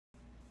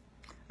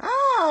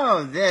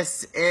Hello,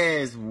 this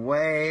is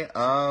Way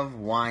of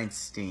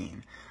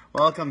Weinstein.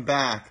 Welcome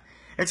back.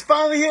 It's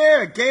finally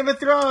here! Game of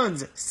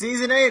Thrones,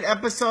 Season 8,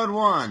 Episode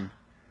 1.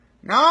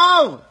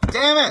 No!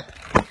 Damn it!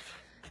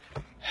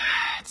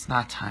 It's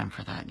not time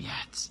for that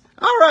yet.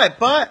 Alright,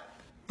 but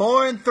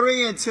 4 and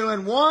 3 and 2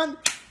 and 1,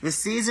 the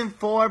Season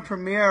 4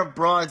 premiere of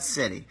Broad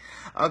City.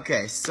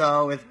 Okay,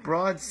 so with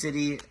Broad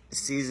City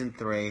Season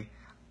 3,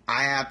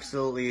 I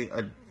absolutely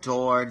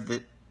adored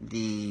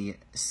the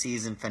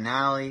season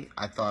finale.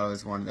 I thought it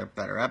was one of their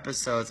better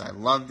episodes. I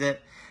loved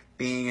it.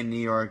 Being a New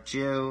York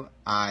Jew,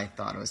 I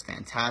thought it was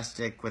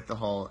fantastic with the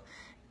whole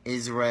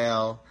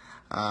Israel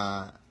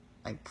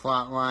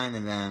plot line,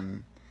 and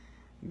then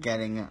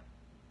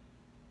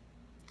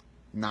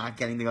not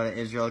getting to go to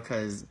Israel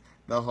because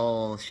the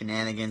whole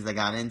shenanigans they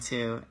got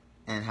into,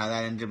 and how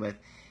that ended with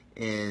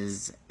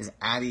is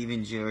Abby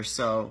even Jewish?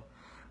 So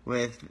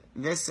with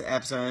this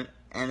episode.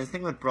 And the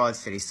thing with Broad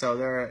City,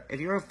 so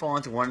if you ever fall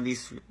into one of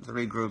these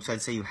three groups,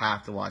 I'd say you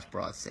have to watch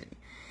Broad City.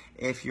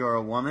 If you're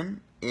a woman,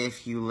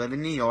 if you live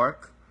in New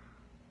York,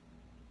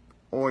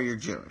 or you're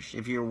Jewish.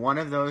 If you're one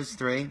of those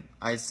three,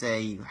 I'd say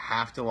you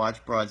have to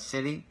watch Broad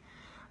City.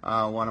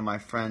 One of my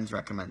friends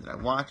recommended I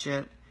watch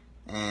it,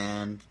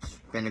 and it's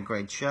been a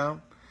great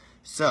show.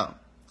 So,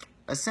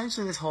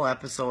 essentially this whole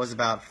episode was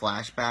about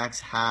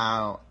flashbacks,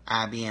 how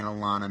Abby and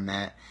Alana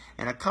met,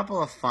 and a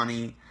couple of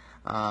funny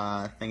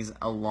things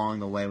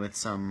along the way with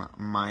some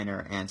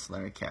minor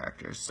ancillary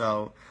characters.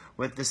 So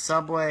with the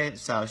subway,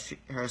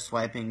 her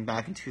swiping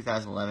back in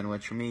 2011,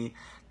 which for me,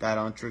 that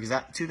don't true,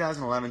 because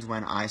 2011 is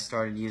when I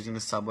started using the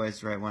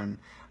subways, right when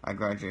I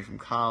graduated from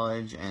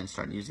college and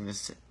started using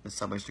the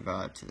subways to go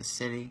out to the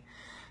city.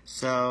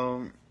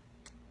 So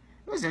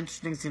it was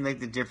interesting seeing like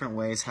the different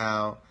ways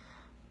how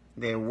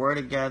they were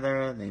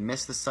together, they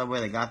missed the subway,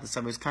 they got the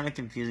subway. It was kind of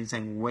confusing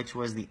saying which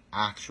was the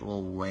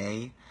actual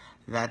way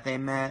that they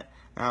met.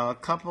 Now, a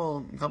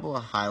couple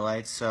of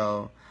highlights.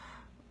 So,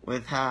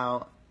 with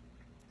how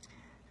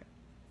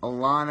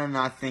Alana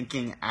not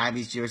thinking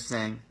Abby's Jewish,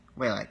 saying,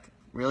 wait, like,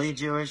 really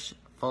Jewish?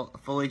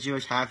 Fully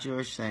Jewish, half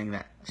Jewish, saying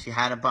that she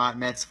had a bat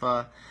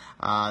mitzvah.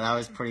 That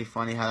was pretty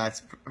funny how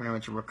that's pretty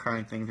much a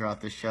recurring thing throughout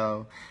the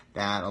show,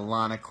 that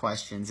Alana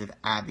questions if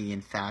Abby,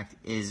 in fact,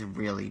 is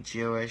really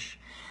Jewish.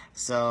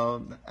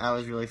 So, that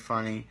was really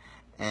funny.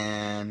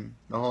 And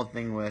the whole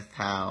thing with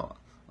how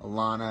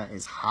Alana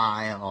is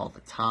high all the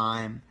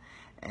time.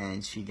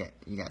 And she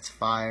gets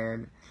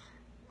fired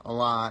a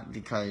lot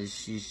because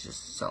she's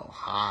just so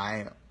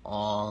high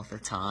all the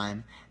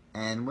time.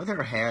 And with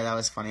her hair, that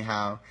was funny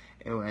how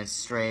it went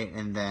straight,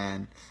 and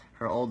then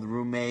her old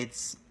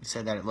roommates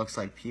said that it looks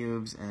like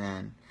pubes, and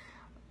then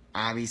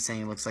Abby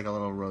saying it looks like a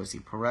little Rosie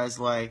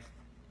Perez-like.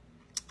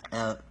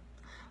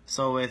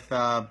 So with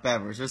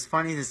Bevers, it was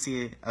funny to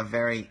see a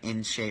very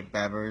in-shape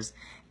Bevers,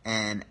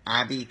 and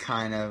Abby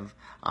kind of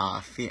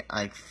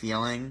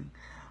feeling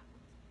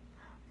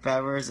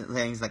Bevers and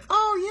things like,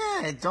 oh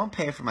yeah, don't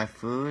pay for my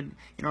food.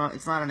 You know,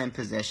 it's not an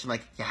imposition.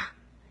 Like, yeah,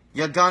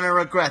 you're gonna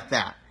regret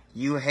that.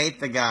 You hate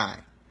the guy.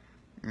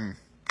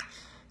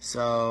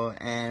 So,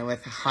 and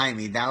with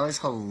Jaime, that was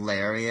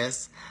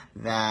hilarious.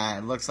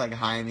 That it looks like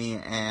Jaime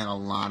and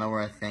Alana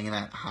were a thing, and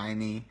that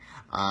Jaime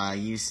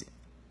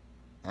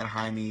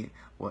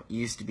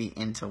used to be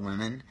into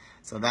women.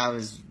 So that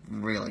was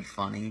really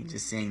funny,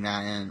 just seeing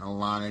that, and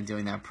Alana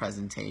doing that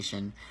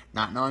presentation,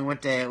 not knowing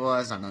what day it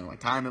was, not knowing what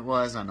time it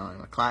was, not knowing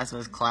what class it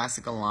was.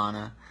 Classic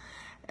Alana.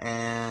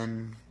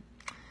 And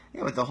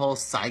yeah, with the whole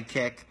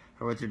sidekick,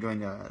 or what they're doing,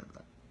 the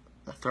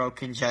throat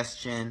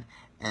congestion,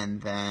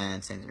 and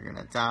then saying they're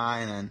gonna die,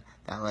 and then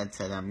that led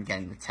to them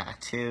getting the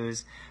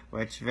tattoos,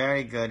 which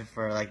very good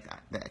for, like,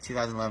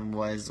 2011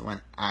 was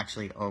when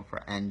actually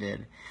Oprah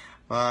ended.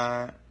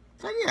 But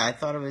yeah, I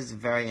thought it was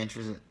very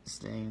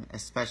interesting,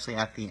 especially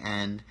at the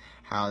end,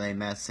 how they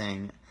met,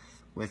 saying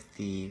with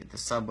the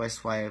subway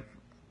swipe,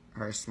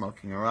 her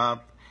smoking her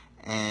up,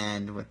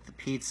 and with the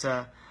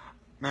pizza.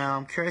 Now,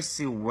 I'm curious to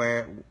see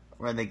where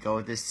they go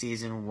with this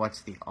season,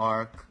 what's the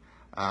arc,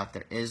 if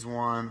there is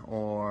one,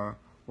 or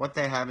what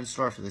they have in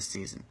store for this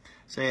season.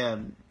 So yeah,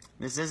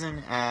 this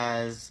isn't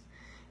as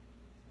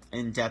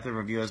in-depth a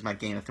review as my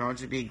Game of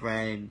Thrones would be.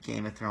 Granted,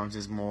 Game of Thrones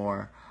is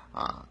more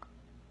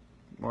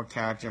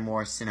character,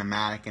 more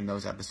cinematic, in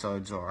those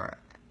episodes, or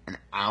an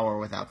hour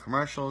without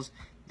commercials.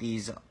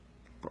 These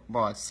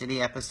Broad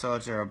City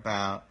episodes are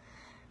about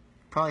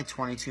probably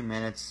 22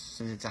 minutes,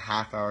 since it's a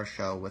half-hour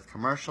show with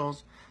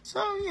commercials. So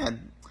yeah,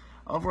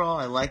 overall,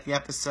 I like the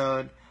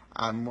episode.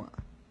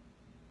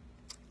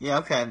 Yeah,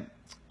 okay.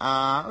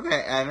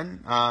 Okay,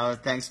 Evan.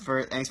 Thanks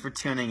for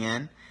tuning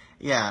in.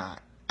 Yeah,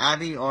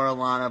 Abby or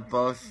Alana,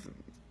 both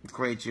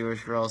great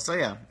Jewish girls. So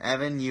yeah,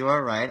 Evan, you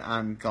are right.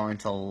 I'm going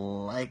to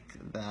like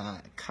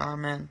that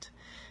comment.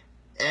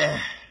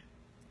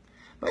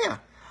 But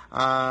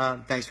yeah,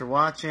 thanks for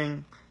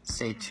watching.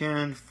 Stay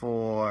tuned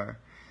for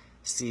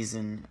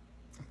Season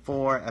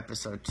 4,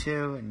 Episode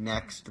 2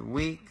 next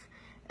week.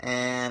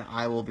 And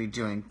I will be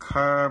doing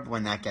Curb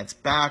when that gets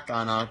back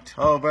on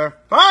October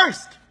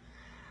 1st.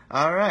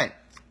 Alright,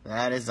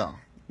 that is all.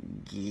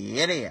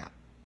 Giddy up.